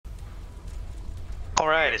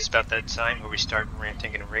Alright, it's about that time where we start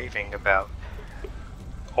ranting and raving about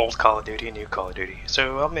old Call of Duty and new Call of Duty.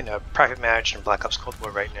 So I'm in a private match in Black Ops Cold War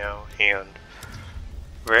right now, and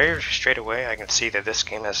very straight away I can see that this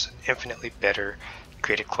game has an infinitely better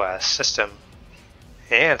created class system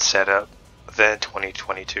and setup than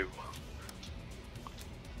 2022.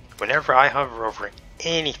 Whenever I hover over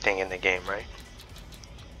anything in the game, right?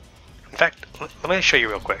 In fact, let me show you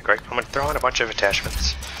real quick, right? I'm going to throw in a bunch of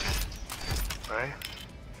attachments. Right?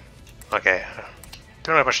 Okay,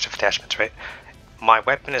 throwing in a bunch of attachments, right? My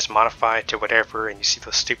weapon is modified to whatever, and you see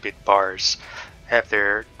those stupid bars have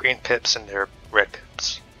their green pips and their red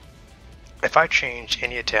pips. If I change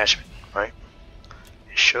any attachment, right,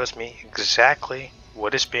 it shows me exactly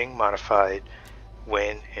what is being modified,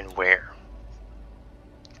 when, and where.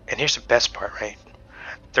 And here's the best part, right?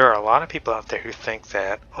 There are a lot of people out there who think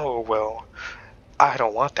that, oh, well, I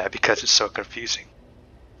don't want that because it's so confusing.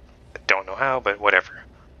 I don't know how, but whatever.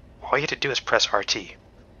 All you have to do is press RT.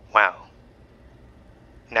 Wow.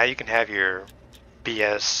 Now you can have your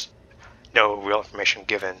BS, no real information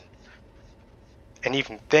given. And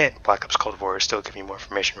even then, Black Ops Cold War is still giving you more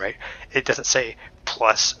information, right? It doesn't say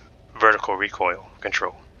plus vertical recoil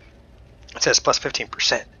control. It says plus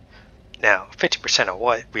 15%. Now, 15% of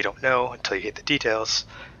what? We don't know until you hit the details.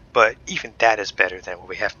 But even that is better than what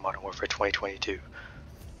we have in Modern Warfare 2022.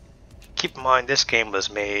 Keep in mind, this game was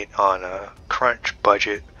made on a crunch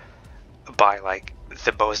budget by like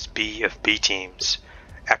the most B of B teams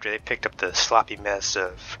after they picked up the sloppy mess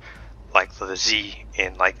of like the Z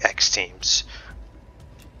and like X teams.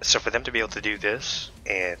 So for them to be able to do this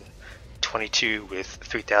and 22 with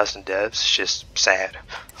 3,000 devs is just sad.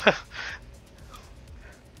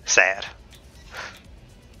 Sad.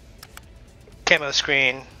 Camo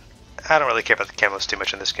screen. I don't really care about the camos too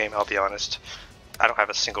much in this game, I'll be honest. I don't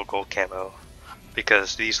have a single gold camo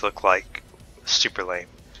because these look like super lame.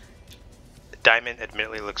 Diamond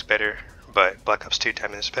admittedly looks better, but Black Ops 2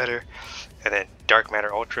 Diamond is better. And then Dark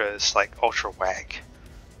Matter Ultra is like ultra whack.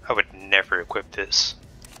 I would never equip this.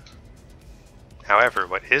 However,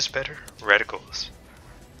 what is better? Reticles.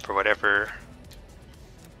 For whatever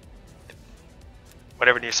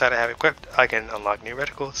new side I have equipped, I can unlock new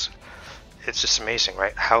reticles. It's just amazing,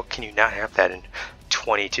 right? How can you not have that in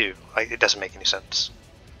 22? Like, it doesn't make any sense.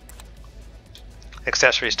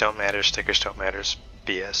 Accessories don't matter, stickers don't matter, it's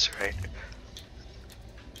BS, right?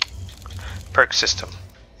 Perk system.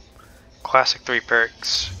 Classic 3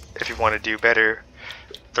 perks. If you want to do better,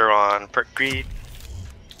 throw on Perk Greed.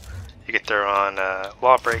 You could throw on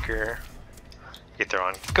Lawbreaker. You could throw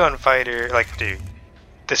on Gunfighter. Like, dude,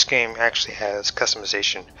 this game actually has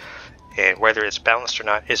customization. And whether it's balanced or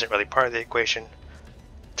not isn't really part of the equation.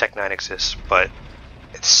 Tech 9 exists, but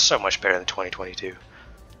it's so much better than 2022.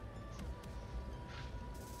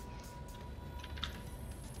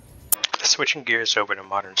 Switching gears over to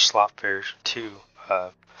Modern Slop version 2,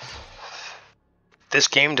 this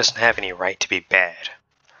game doesn't have any right to be bad,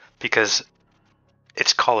 because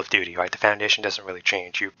it's Call of Duty, right? The foundation doesn't really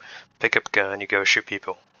change. You pick up a gun, you go shoot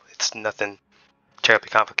people. It's nothing terribly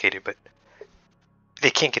complicated, but they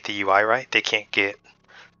can't get the UI right, they can't get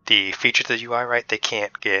the features of the UI right, they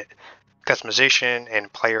can't get customization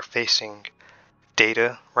and player-facing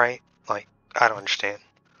data right. Like, I don't understand.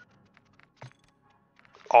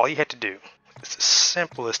 All you had to do is the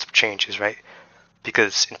simplest of changes, right?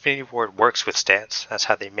 Because Infinity Ward works with stats. That's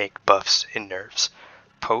how they make buffs and nerfs.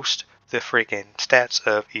 Post the freaking stats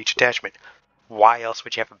of each attachment. Why else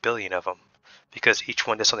would you have a billion of them? Because each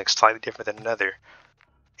one does something slightly different than another.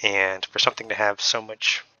 And for something to have so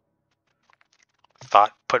much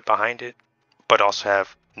thought put behind it, but also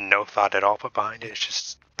have no thought at all put behind it, it's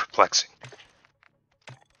just perplexing.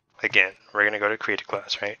 Again, we're going to go to creative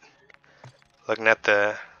class, right? Looking at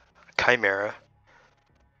the Chimera,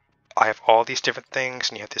 I have all these different things,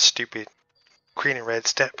 and you have this stupid green and red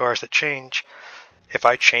stat bars that change. If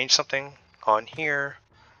I change something on here,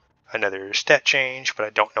 another stat change, but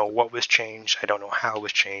I don't know what was changed, I don't know how it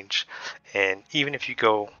was changed. And even if you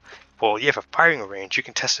go, well, you have a firing range, you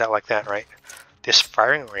can test it out like that, right? This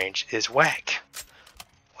firing range is whack.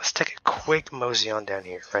 Let's take a quick mosey on down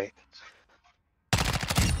here, right?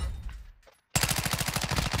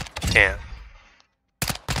 Damn.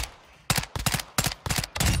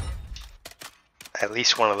 At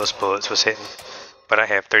least one of those bullets was hitting, but I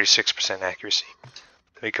have 36% accuracy.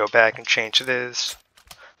 Let me go back and change this.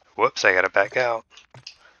 Whoops, I gotta back out.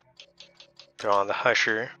 Throw on the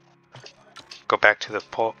Husher. Go back to the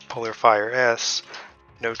Polar Fire S.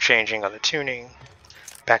 No changing on the tuning.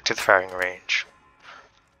 Back to the firing range.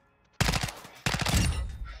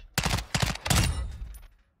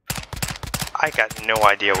 I got no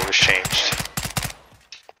idea what was changed.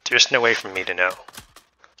 There's no way for me to know.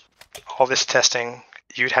 All this testing,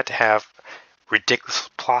 you'd have to have ridiculous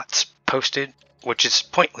plots posted, which is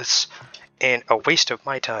pointless and a waste of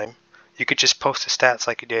my time. You could just post the stats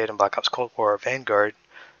like you did in Black Ops Cold War or Vanguard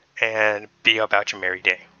and be about your merry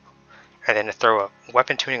day. And then to throw a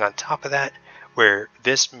weapon tuning on top of that, where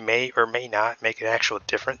this may or may not make an actual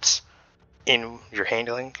difference in your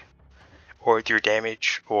handling or your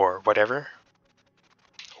damage or whatever.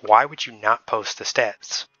 Why would you not post the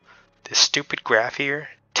stats? This stupid graph here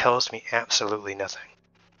tells me absolutely nothing.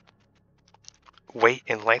 Weight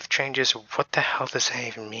and length changes, what the hell does that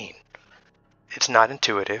even mean? It's not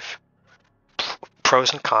intuitive.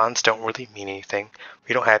 Pros and cons don't really mean anything.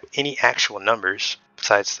 We don't have any actual numbers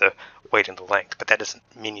besides the weight and the length, but that doesn't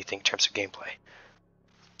mean anything in terms of gameplay.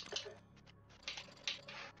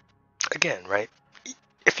 Again, right?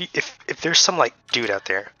 If there's some like dude out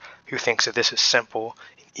there who thinks that this is simple,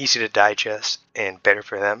 easy to digest, and better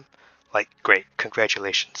for them, like great,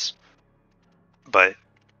 congratulations. But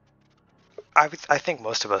I think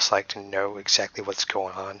most of us like to know exactly what's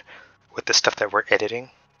going on with the stuff that we're editing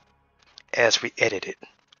as we edit it.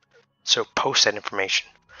 So post that information.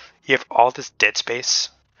 You have all this dead space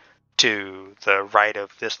to the right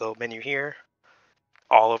of this little menu here,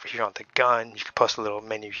 all over here on the gun. You can post a little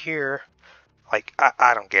menu here. Like,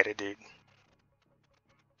 I don't get it, dude.